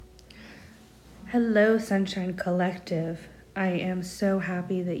Hello, Sunshine Collective. I am so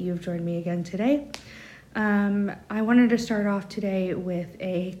happy that you've joined me again today. I wanted to start off today with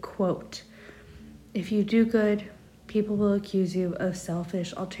a quote. If you do good, people will accuse you of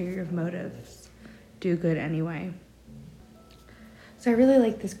selfish, ulterior motives. Do good anyway. So I really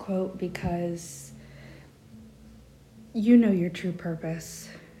like this quote because you know your true purpose.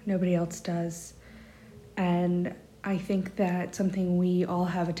 Nobody else does. And I think that something we all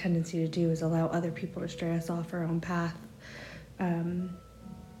have a tendency to do is allow other people to stray us off our own path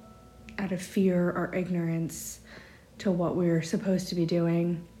out of fear or ignorance to what we're supposed to be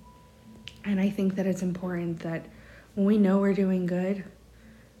doing. And I think that it's important that when we know we're doing good,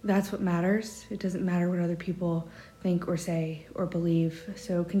 that's what matters. It doesn't matter what other people think or say or believe.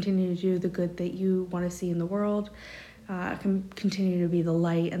 So continue to do the good that you want to see in the world. Continue to be the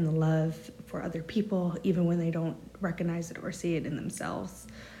light and the love for other people, even when they don't recognize it or see it in themselves.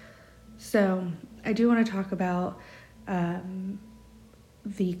 So I do want to talk about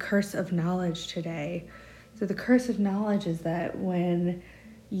the curse of knowledge today. So the curse of knowledge is that when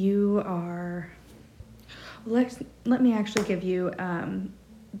you are... Let me actually give you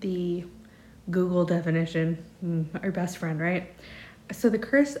the Google definition, our best friend, right? So the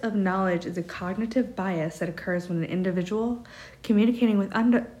curse of knowledge is a cognitive bias that occurs when an individual communicating with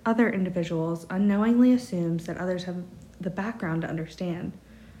other individuals unknowingly assumes that others have the background to understand.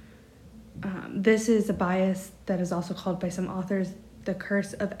 This is a bias that is also called by some authors the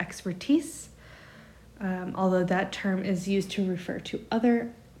curse of expertise, although that term is used to refer to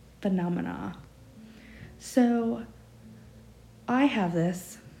other phenomena. So I have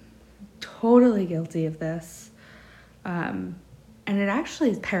this, totally guilty of this. And it actually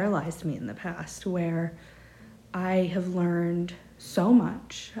has paralyzed me in the past, where I have learned so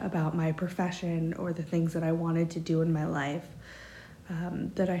much about my profession or the things that I wanted to do in my life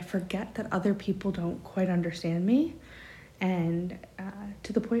that I forget that other people don't quite understand me, and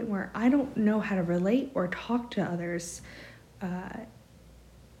to the point where I don't know how to relate or talk to others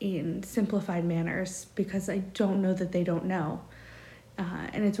in simplified manners because I don't know that they don't know.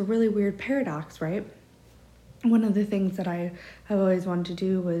 And it's a really weird paradox, right? One of the things that I have always wanted to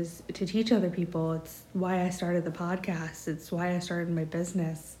do was to teach other people. It's why I started the podcast. It's why I started my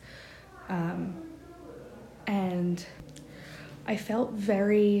business. And I felt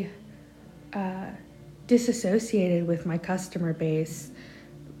very disassociated with my customer base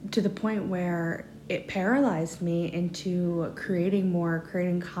to the point where it paralyzed me into creating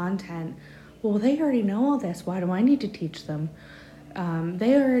content. Well, they already know all this. Why do I need to teach them?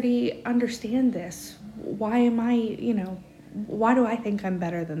 They already understand this. Why do I think I'm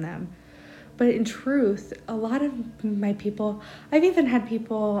better than them? But in truth, a lot of my people, I've even had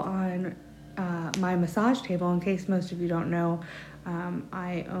people on my massage table. In case most of you don't know,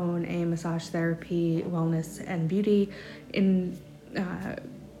 I own a massage therapy, wellness, and beauty in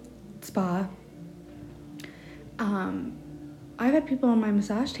spa. I've had people on my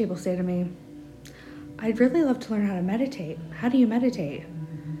massage table say to me, I'd really love to learn how to meditate. How do you meditate?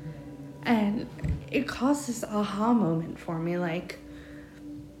 And it caused this aha moment for me, like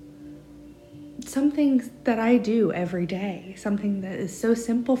something that I do every day, something that is so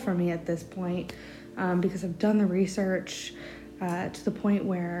simple for me at this point, because I've done the research to the point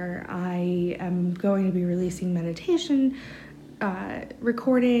where I am going to be releasing meditation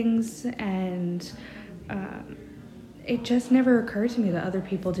recordings, and it just never occurred to me that other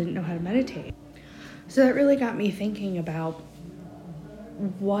people didn't know how to meditate. So that really got me thinking about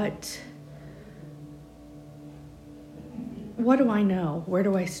what do I know? Where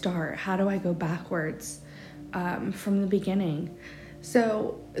do I start? How do I go backwards from the beginning?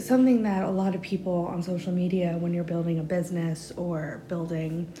 So something that a lot of people on social media, when you're building a business or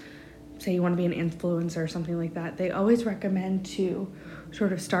building, say you want to be an influencer or something like that, they always recommend to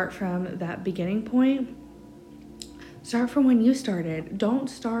sort of start from that beginning point. Start from when you started. Don't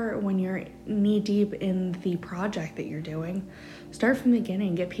start when you're knee deep in the project that you're doing. Start from the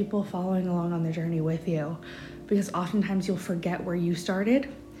beginning. Get people following along on the journey with you, because oftentimes you'll forget where you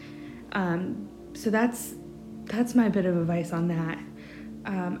started. So that's my bit of advice on that.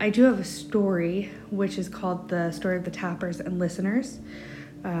 I do have a story, which is called The Story of the Tappers and Listeners.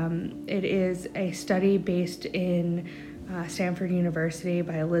 It is a study based in Stanford University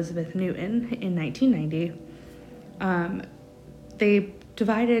by Elizabeth Newton in 1990. They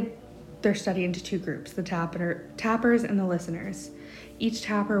divided their study into two groups, the tappers and the listeners. Each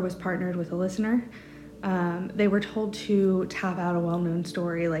tapper was partnered with a listener. They were told to tap out a well-known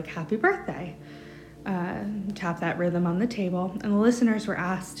story like happy birthday, tap that rhythm on the table, and the listeners were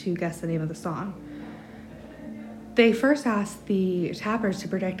asked to guess the name of the song. They first asked the tappers to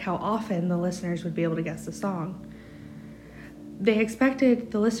predict how often the listeners would be able to guess the song. They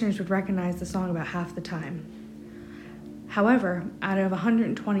expected the listeners would recognize the song about half the time. However, out of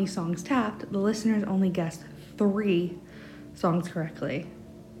 120 songs tapped, the listeners only guessed 3 songs correctly.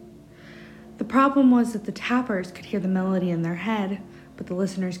 The problem was that the tappers could hear the melody in their head, but the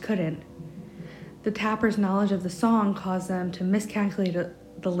listeners couldn't. The tappers' knowledge of the song caused them to miscalculate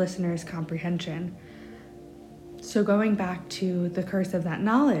the listeners' comprehension. So going back to the curse of that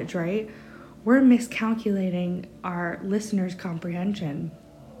knowledge, right? We're miscalculating our listeners' comprehension.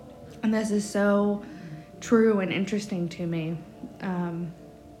 And this is so true and interesting to me.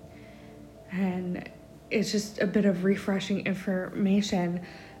 And it's just a bit of refreshing information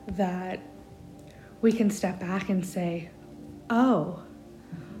that we can step back and say, oh,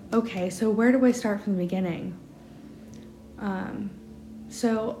 okay, so where do I start from the beginning?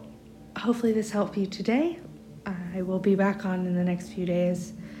 So hopefully this helped you today. I will be back on in the next few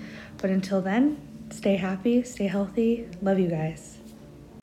days. But until then, stay happy, stay healthy. Love you guys.